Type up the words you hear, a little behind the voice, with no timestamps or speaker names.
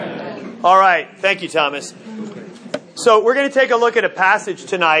All right. Thank you, Thomas. So we're going to take a look at a passage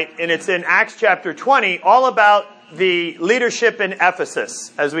tonight, and it's in Acts chapter 20, all about the leadership in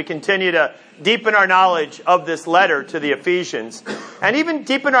Ephesus, as we continue to deepen our knowledge of this letter to the Ephesians, and even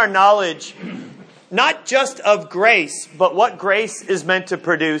deepen our knowledge not just of grace, but what grace is meant to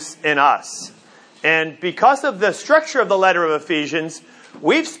produce in us. And because of the structure of the letter of Ephesians,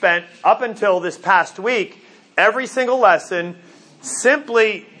 we've spent, up until this past week, every single lesson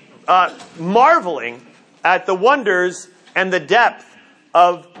simply marveling at the wonders and the depth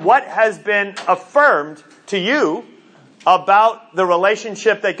of what has been affirmed to you about the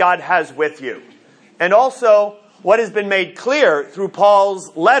relationship that God has with you. And also what has been made clear through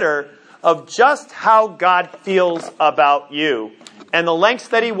Paul's letter of just how God feels about you and the lengths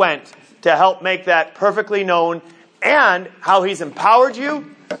that he went to help make that perfectly known, and how he's empowered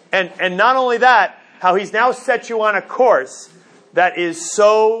you, and not only that, how he's now set you on a course that is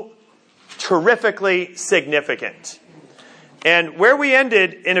so terrifically significant. And where we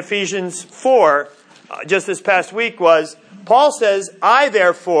ended in Ephesians 4, just this past week, was Paul says, I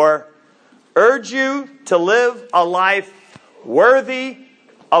therefore urge you to live a life worthy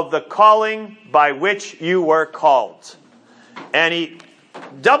of the calling by which you were called. And he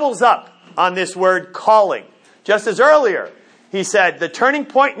doubles up on this word calling. Just as earlier, he said, the turning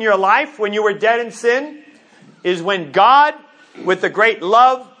point in your life when you were dead in sin is when God, with the great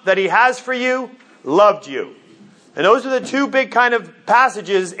love that he has for you, loved you. And those are the two big kind of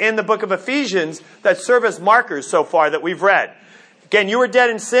passages in the book of Ephesians that serve as markers so far that we've read. Again, you were dead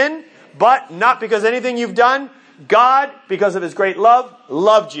in sin, but not because of anything you've done. God, because of his great love,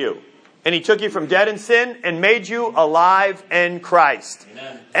 loved you. And he took you from dead in sin and made you alive in Christ.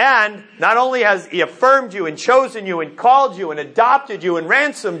 Amen. And not only has he affirmed you and chosen you and called you and adopted you and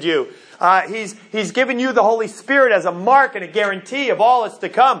ransomed you, he's given you the Holy Spirit as a mark and a guarantee of all that's to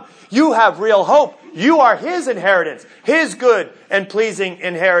come. You have real hope. You are his inheritance, his good and pleasing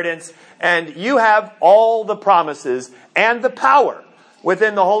inheritance. And you have all the promises and the power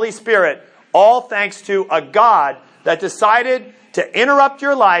within the Holy Spirit, all thanks to a God that decided to interrupt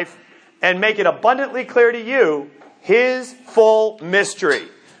your life and make it abundantly clear to you his full mystery.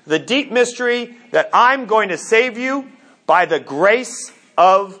 The deep mystery that I'm going to save you by the grace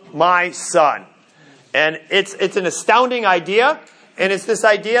of my Son. And it's an astounding idea. And it's this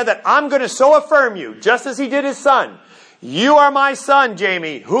idea that I'm going to so affirm you, just as he did his Son. You are my Son,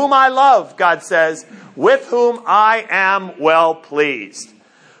 Jamie, whom I love, God says, with whom I am well pleased.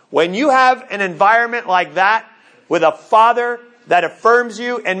 When you have an environment like that, with a Father that affirms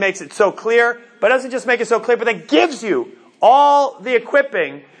you and makes it so clear, but doesn't just make it so clear, but that gives you all the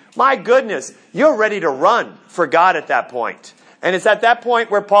equipping, my goodness, you're ready to run for God at that point. And it's at that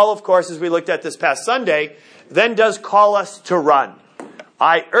point where Paul, of course, as we looked at this past Sunday, then does call us to run.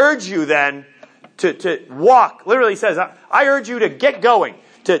 I urge you then to walk. Literally says, I urge you to get going,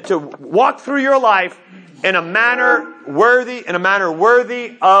 to walk through your life in a manner worthy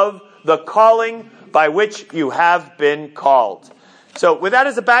of the calling by which you have been called. So with that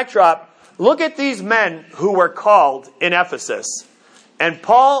as a backdrop, look at these men who were called in Ephesus. And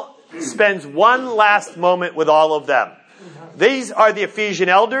Paul spends one last moment with all of them. These are the Ephesian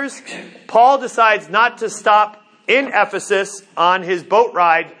elders. Paul decides not to stop in Ephesus on his boat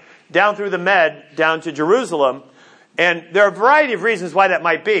ride down through the Med, down to Jerusalem. And there are a variety of reasons why that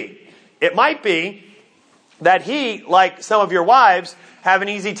might be. It might be that he, like some of your wives, have an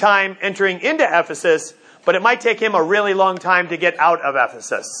easy time entering into Ephesus, but it might take him a really long time to get out of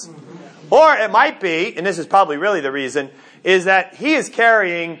Ephesus. Or it might be, and this is probably really the reason, is that he is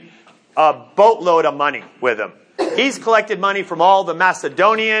carrying a boatload of money with him. He's collected money from all the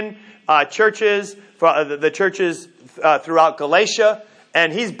Macedonian churches, the churches throughout Galatia,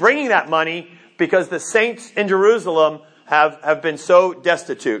 and he's bringing that money because the saints in Jerusalem have been so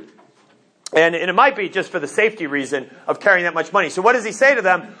destitute. And it might be just for the safety reason of carrying that much money. So what does he say to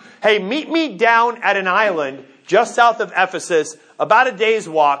them? Hey, meet me down at an island just south of Ephesus, about a day's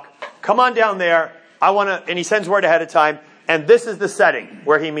walk. Come on down there. And he sends word ahead of time. And this is the setting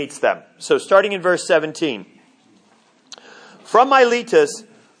where he meets them. So starting in verse 17. From Miletus,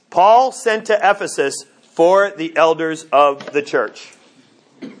 Paul sent to Ephesus for the elders of the church.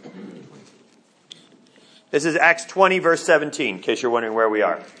 This is Acts 20, verse 17, in case you're wondering where we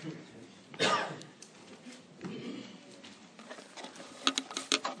are.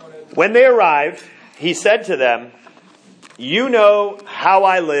 When they arrived, he said to them, you know how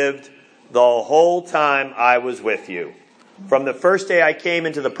I lived the whole time I was with you, from the first day I came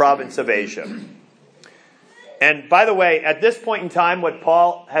into the province of Asia. And by the way, at this point in time, what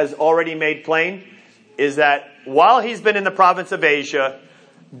Paul has already made plain is that while he's been in the province of Asia,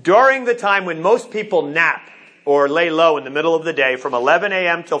 during the time when most people nap or lay low in the middle of the day from 11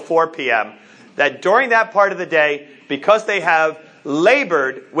 a.m. till 4 p.m., that during that part of the day, because they have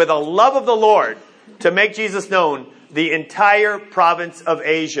labored with a love of the Lord to make Jesus known, the entire province of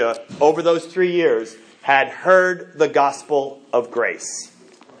Asia over those 3 years had heard the gospel of grace.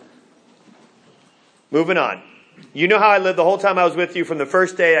 Moving on. You know how I lived the whole time I was with you from the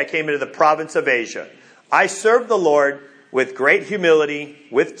first day I came into the province of Asia. I served the Lord with great humility,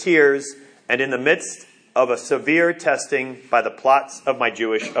 with tears, and in the midst of a severe testing by the plots of my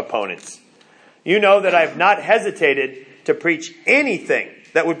Jewish opponents. You know that I have not hesitated to preach anything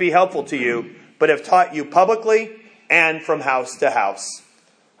that would be helpful to you, but have taught you publicly and from house to house.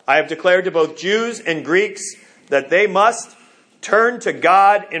 I have declared to both Jews and Greeks that they must turn to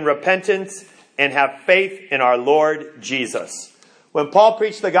God in repentance and have faith in our Lord Jesus. When Paul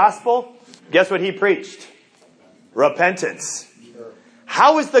preached the gospel, guess what he preached? Repentance.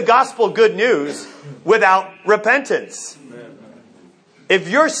 How is the gospel good news without repentance? If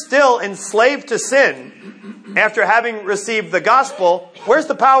you're still enslaved to sin after having received the gospel, where's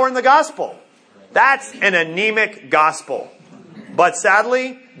the power in the gospel? That's an anemic gospel. But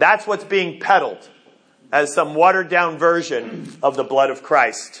sadly, that's what's being peddled as some watered-down version of the blood of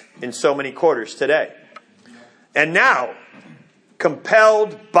Christ in so many quarters today. And now,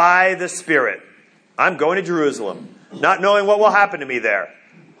 compelled by the Spirit, I'm going to Jerusalem, not knowing what will happen to me there.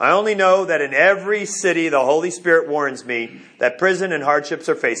 I only know that in every city the Holy Spirit warns me that prison and hardships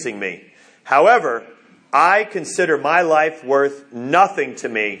are facing me. However, I consider my life worth nothing to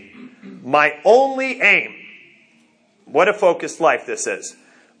me. My only aim, what a focused life this is.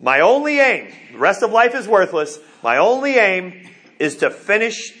 My only aim, the rest of life is worthless. My only aim is to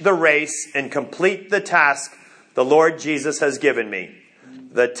finish the race and complete the task the Lord Jesus has given me.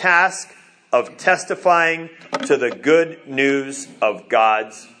 The task of testifying to the good news of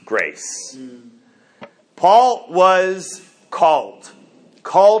God's grace. Paul was called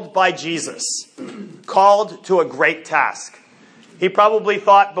by Jesus, called to a great task. He probably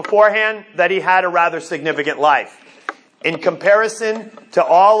thought beforehand that he had a rather significant life. In comparison to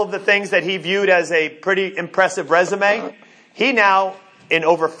all of the things that he viewed as a pretty impressive resume, he now, in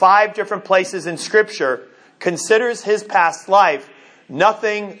over 5 different places in Scripture, considers his past life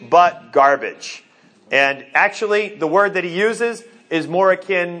nothing but garbage. And actually, the word that he uses is more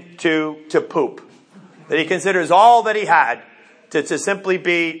akin to poop. That he considers all that he had to simply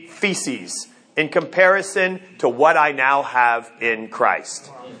be feces in comparison to what I now have in Christ.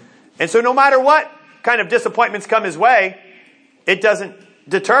 And so no matter what kind of disappointments come his way, it doesn't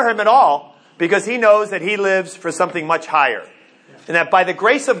deter him at all, because he knows that he lives for something much higher. And that by the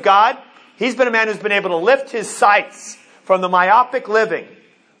grace of God, he's been a man who's been able to lift his sights from the myopic living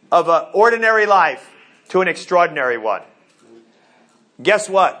of an ordinary life to an extraordinary one. Guess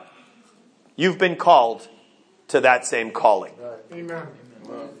what? You've been called to that same calling. Amen.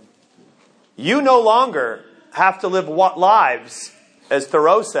 You no longer have to live lives, as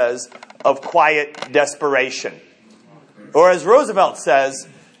Thoreau says, of quiet desperation. Or as Roosevelt says,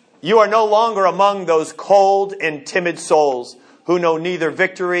 you are no longer among those cold and timid souls who know neither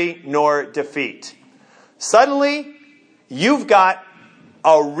victory nor defeat. Suddenly, you've got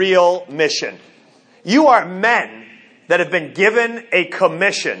a real mission. You are men that have been given a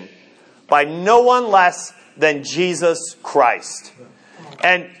commission by no one less than Jesus Christ.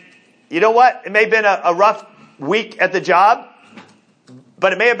 And you know what? It may have been a rough week at the job,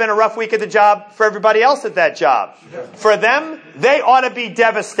 but it may have been a rough week at the job for everybody else at that job. For them, they ought to be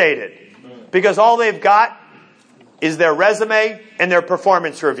devastated, because all they've got is their resume and their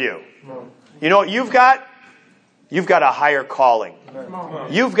performance review. You know what you've got? You've got a higher calling.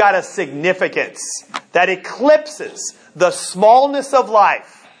 You've got a significance that eclipses the smallness of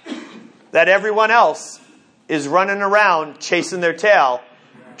life that everyone else is running around chasing their tail,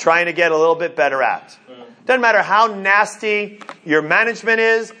 trying to get a little bit better at. Doesn't matter how nasty your management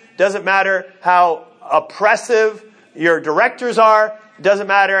is. Doesn't matter how oppressive your directors are. Doesn't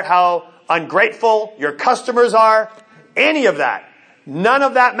matter how ungrateful your customers are. Any of that. None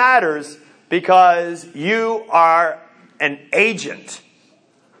of that matters, because you are an agent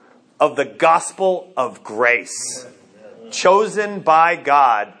of the gospel of grace, chosen by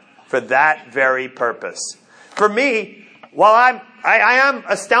God for that very purpose. For me, while I am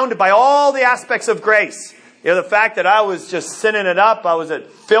astounded by all the aspects of grace, the fact that I was just sinning it up, I was a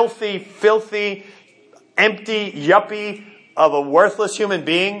filthy, empty yuppie of a worthless human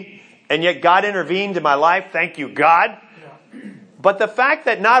being, and yet God intervened in my life. Thank you, God. But the fact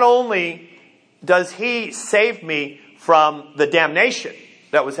that not only does He save me from the damnation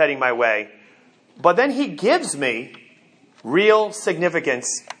that was heading my way, but then He gives me real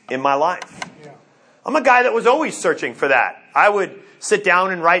significance in my life. I'm a guy that was always searching for that. I would sit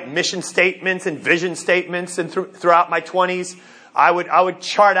down and write mission statements and vision statements, and throughout my 20s, I would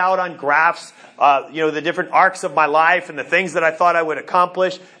chart out on graphs, the different arcs of my life and the things that I thought I would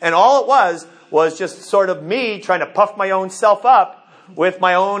accomplish. And all it was just sort of me trying to puff my own self up with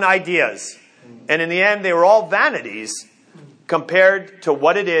my own ideas. And in the end, they were all vanities compared to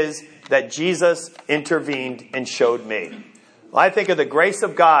what it is that Jesus intervened and showed me. Well, I think of the grace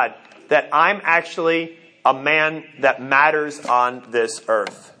of God that I'm actually a man that matters on this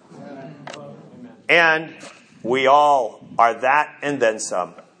earth. And we all are that and then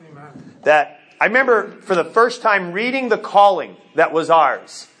some. That I remember for the first time reading the calling that was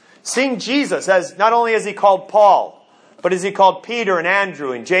ours. Seeing Jesus as not only as he called Paul, but as he called Peter and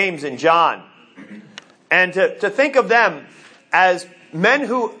Andrew and James and John. And to think of them as men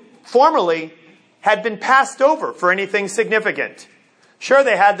who formerly had been passed over for anything significant. Sure,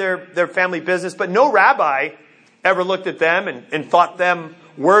 they had their family business, but no rabbi ever looked at them and thought them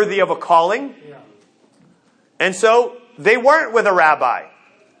worthy of a calling. And so they weren't with a rabbi.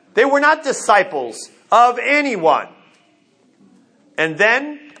 They were not disciples of anyone. And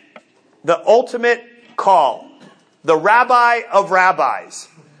then the ultimate call, the rabbi of rabbis,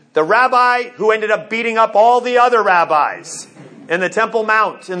 the rabbi who ended up beating up all the other rabbis in the Temple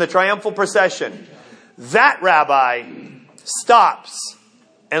Mount in the triumphal procession. That rabbi stops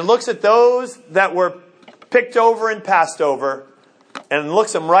and looks at those that were picked over and passed over and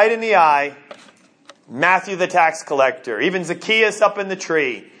looks them right in the eye. Matthew the tax collector, even Zacchaeus up in the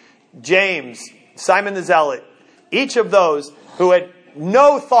tree, James, Simon the Zealot, each of those who had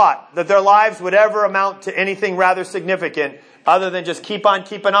no thought that their lives would ever amount to anything rather significant other than just keep on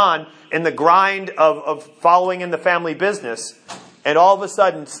keeping on in the grind of following in the family business, and all of a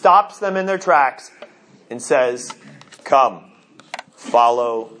sudden stops them in their tracks and says, "Come,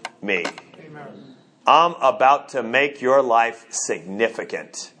 follow me. I'm about to make your life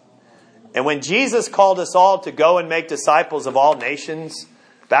significant." And when Jesus called us all to go and make disciples of all nations,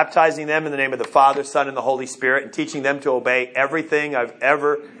 baptizing them in the name of the Father, Son, and the Holy Spirit, and teaching them to obey everything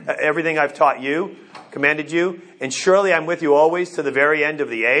I've taught you, commanded you, and surely I'm with you always to the very end of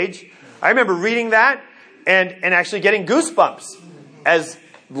the age. I remember reading that and actually getting goosebumps. As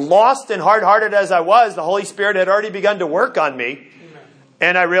lost and hard-hearted as I was, the Holy Spirit had already begun to work on me.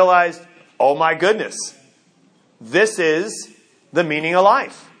 And I realized, oh my goodness, this is the meaning of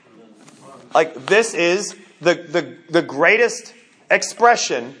life. Like, this is the greatest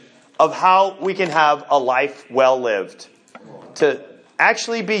expression of how we can have a life well lived. To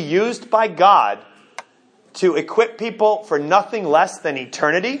actually be used by God to equip people for nothing less than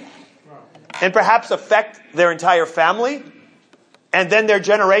eternity, and perhaps affect their entire family, and then their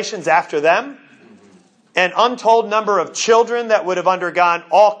generations after them, an untold number of children that would have undergone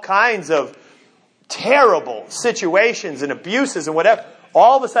all kinds of terrible situations and abuses and whatever.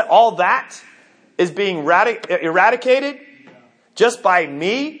 All of a sudden, all that is being eradicated just by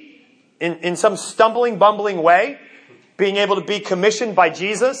me in some stumbling, bumbling way, being able to be commissioned by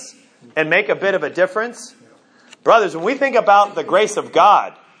Jesus and make a bit of a difference. Brothers, when we think about the grace of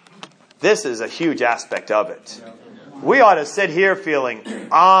God, this is a huge aspect of it. We ought to sit here feeling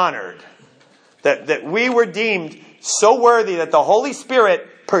honored that we were deemed so worthy that the Holy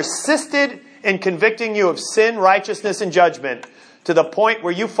Spirit persisted in convicting you of sin, righteousness, and judgment to the point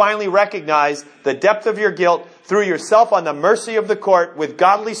where you finally recognize the depth of your guilt, threw yourself on the mercy of the court with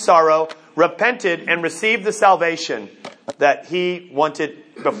godly sorrow, repented, and received the salvation that He wanted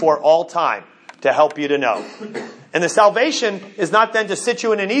before all time to help you to know. And the salvation is not then to sit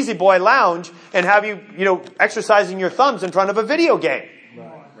you in an easy boy lounge and have you, exercising your thumbs in front of a video game.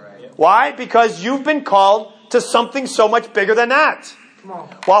 Right. Why? Because you've been called to something so much bigger than that.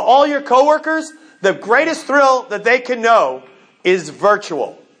 While all your coworkers, the greatest thrill that they can know is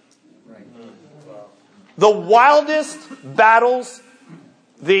virtual. The wildest battles,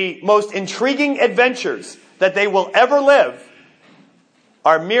 the most intriguing adventures that they will ever live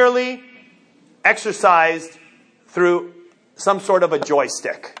are merely exercised through some sort of a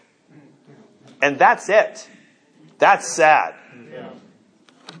joystick. And that's it. That's sad.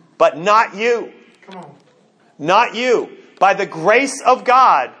 But not you. Not you. By the grace of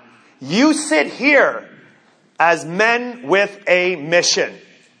God, you sit here as men with a mission.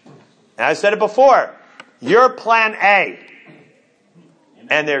 And I said it before, you're plan A.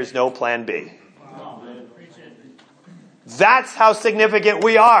 And there's no plan B. That's how significant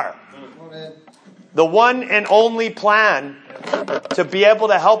we are. The one and only plan to be able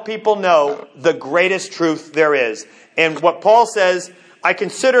to help people know the greatest truth there is. And what Paul says, I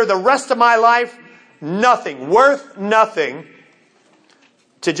consider the rest of my life nothing, worth nothing,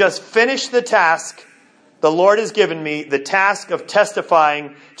 to just finish the task the Lord has given me, the task of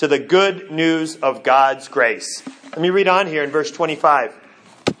testifying to the good news of God's grace. Let me read on here in verse 25.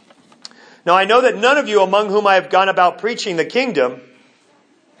 Now I know that none of you among whom I have gone about preaching the kingdom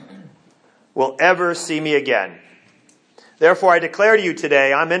will ever see me again. Therefore I declare to you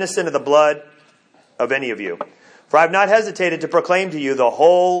today, I'm innocent of the blood of any of you. For I have not hesitated to proclaim to you the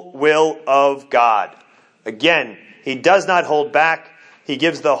whole will of God. Again, he does not hold back. He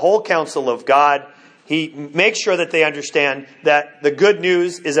gives the whole counsel of God. He makes sure that they understand that the good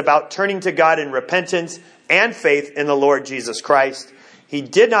news is about turning to God in repentance and faith in the Lord Jesus Christ. He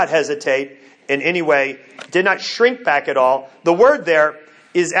did not hesitate in any way, did not shrink back at all. The word there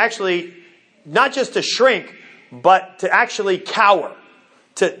is actually not just to shrink, but to actually cower,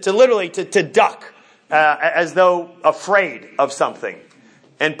 to literally duck, as though afraid of something.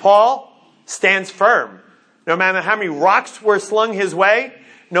 And Paul stands firm. No matter how many rocks were slung his way,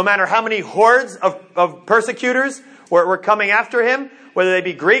 no matter how many hordes of persecutors were coming after him, whether they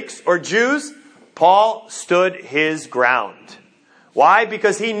be Greeks or Jews, Paul stood his ground. Why?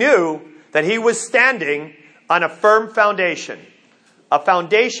 Because he knew that he was standing on a firm foundation, a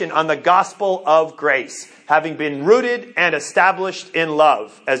foundation on the gospel of grace, having been rooted and established in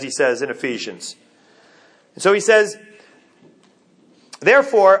love, as he says in Ephesians. And so he says,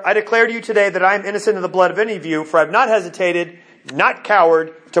 therefore, I declare to you today that I am innocent of the blood of any of you, for I have not hesitated, not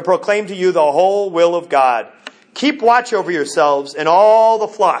cowered, to proclaim to you the whole will of God. Keep watch over yourselves and all the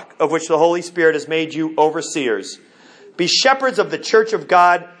flock of which the Holy Spirit has made you overseers. Be shepherds of the church of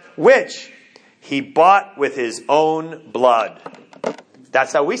God, which he bought with his own blood.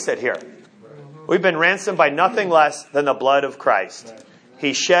 That's how we sit here. We've been ransomed by nothing less than the blood of Christ.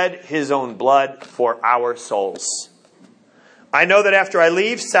 He shed his own blood for our souls. I know that after I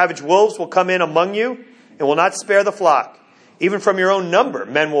leave, savage wolves will come in among you and will not spare the flock. Even from your own number,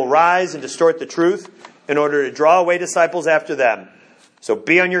 men will rise and distort the truth in order to draw away disciples after them. So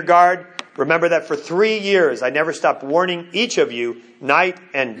be on your guard. Remember that for 3 years I never stopped warning each of you night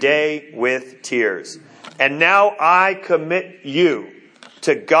and day with tears. And now I commit you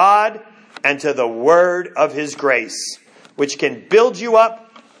to God and to the word of his grace, which can build you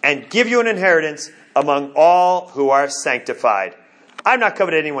up and give you an inheritance among all who are sanctified. I've not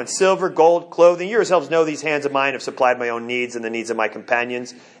coveted anyone's silver, gold, clothing. You yourselves know these hands of mine have supplied my own needs and the needs of my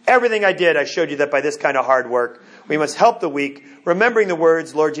companions. Everything I did, I showed you that by this kind of hard work, we must help the weak, remembering the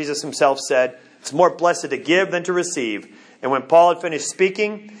words Lord Jesus himself said, it's more blessed to give than to receive. And when Paul had finished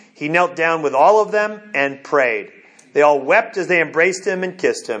speaking, he knelt down with all of them and prayed. They all wept as they embraced him and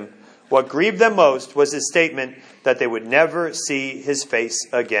kissed him. What grieved them most was his statement that they would never see his face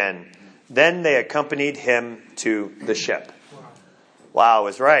again. Then they accompanied him to the ship. Wow, I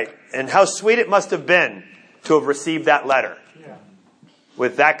was right. And how sweet it must have been to have received that letter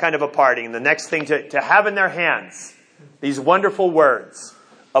with that kind of a parting. And the next thing to have in their hands these wonderful words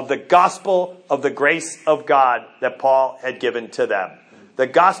of the gospel of the grace of God that Paul had given to them. The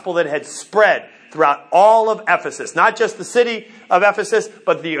gospel that had spread throughout all of Ephesus, not just the city of Ephesus,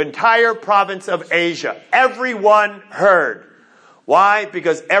 but the entire province of Asia. Everyone heard. Why?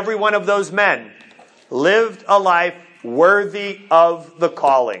 Because every one of those men lived a life worthy of the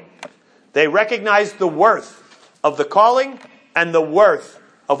calling. They recognized the worth of the calling and the worth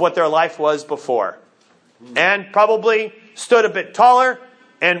of what their life was before. And probably stood a bit taller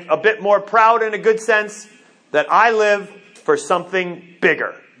and a bit more proud in a good sense that I live for something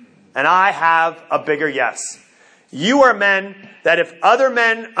bigger. And I have a bigger yes. You are men that if other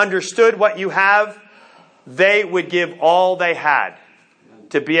men understood what you have, they would give all they had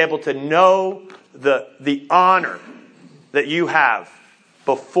to be able to know the honor that you have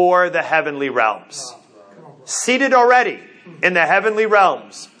before the heavenly realms. Seated already in the heavenly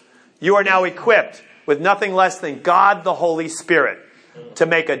realms, you are now equipped with nothing less than God the Holy Spirit to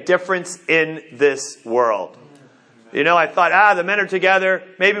make a difference in this world. You know, I thought, the men are together.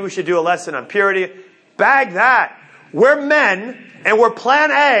 Maybe we should do a lesson on purity. Bag that. We're men and we're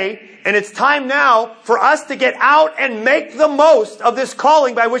plan A, and it's time now for us to get out and make the most of this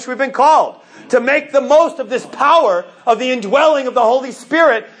calling by which we've been called. To make the most of this power of the indwelling of the Holy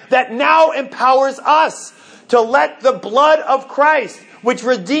Spirit that now empowers us to let the blood of Christ, which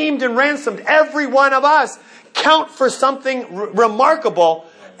redeemed and ransomed every one of us, count for something remarkable,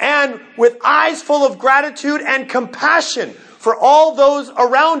 and with eyes full of gratitude and compassion for all those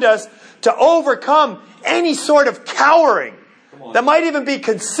around us to overcome any sort of cowering that might even be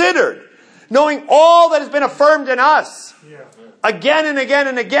considered, knowing all that has been affirmed in us again and again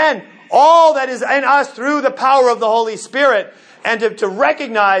and again. All that is in us through the power of the Holy Spirit. and to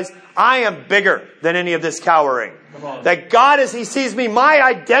recognize I am bigger than any of this cowering. That God, as He sees me, my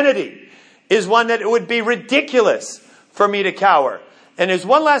identity is one that it would be ridiculous for me to cower. And there's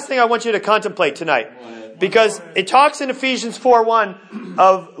one last thing I want you to contemplate tonight. Because it talks in Ephesians 4:1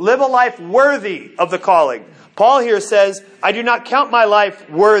 of live a life worthy of the calling. Paul here says, I do not count my life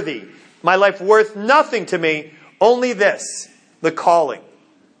worthy, my life worth nothing to me, only this, the calling,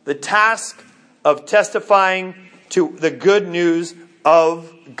 the task of testifying to the good news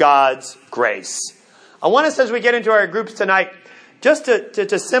of God's grace. I want us, as we get into our groups tonight, just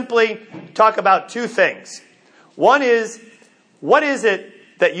to simply talk about two things. One is, what is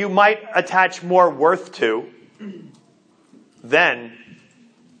it that you might attach more worth to than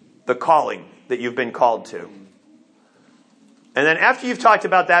the calling that you've been called to? And then after you've talked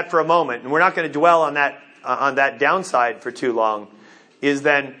about that for a moment, and we're not going to dwell on that downside for too long, is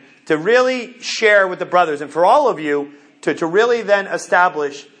then to really share with the brothers, and for all of you, to really then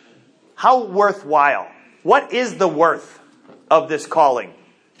establish how worthwhile, what is the worth of this calling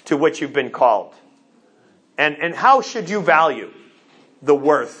to which you've been called? And how should you value the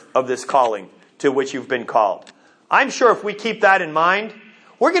worth of this calling to which you've been called? I'm sure if we keep that in mind,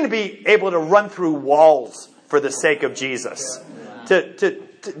 we're going to be able to run through walls for the sake of Jesus. To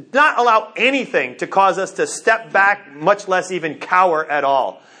not allow anything to cause us to step back, much less even cower at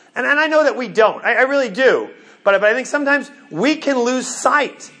all. And I know that we don't. I really do. But I think sometimes we can lose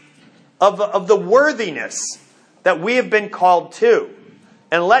sight of the worthiness that we have been called to.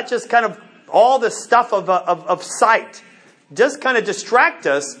 And let just kind of all the stuff of sight just kind of distract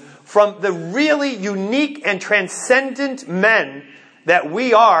us from the really unique and transcendent men that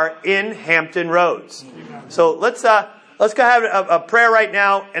we are in Hampton Roads. So let's go have a prayer right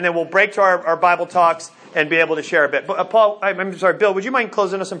now, and then we'll break to our Bible talks and be able to share a bit. But Bill, would you mind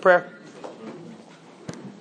closing us in prayer?